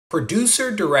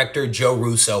Producer-director Joe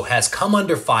Russo has come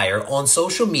under fire on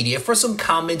social media for some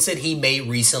comments that he made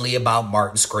recently about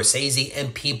Martin Scorsese,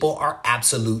 and people are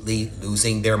absolutely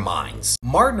losing their minds.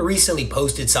 Martin recently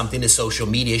posted something to social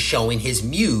media showing his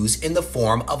muse in the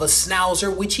form of a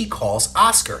schnauzer, which he calls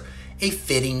Oscar, a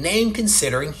fitting name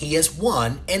considering he has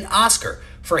won an Oscar.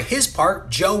 For his part,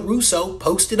 Joe Russo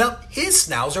posted up his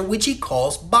schnauzer, which he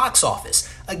calls Box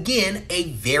Office. Again, a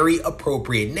very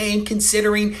appropriate name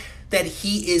considering that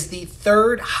he is the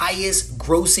third highest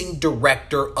grossing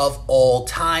director of all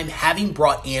time, having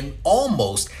brought in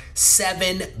almost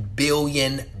 $7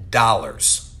 billion.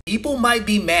 People might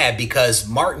be mad because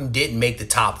Martin didn't make the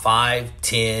top 5,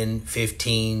 10,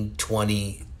 15,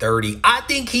 20, 30. I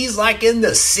think he's like in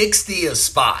the 60th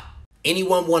spot.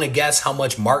 Anyone want to guess how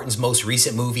much Martin's most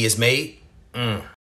recent movie has made?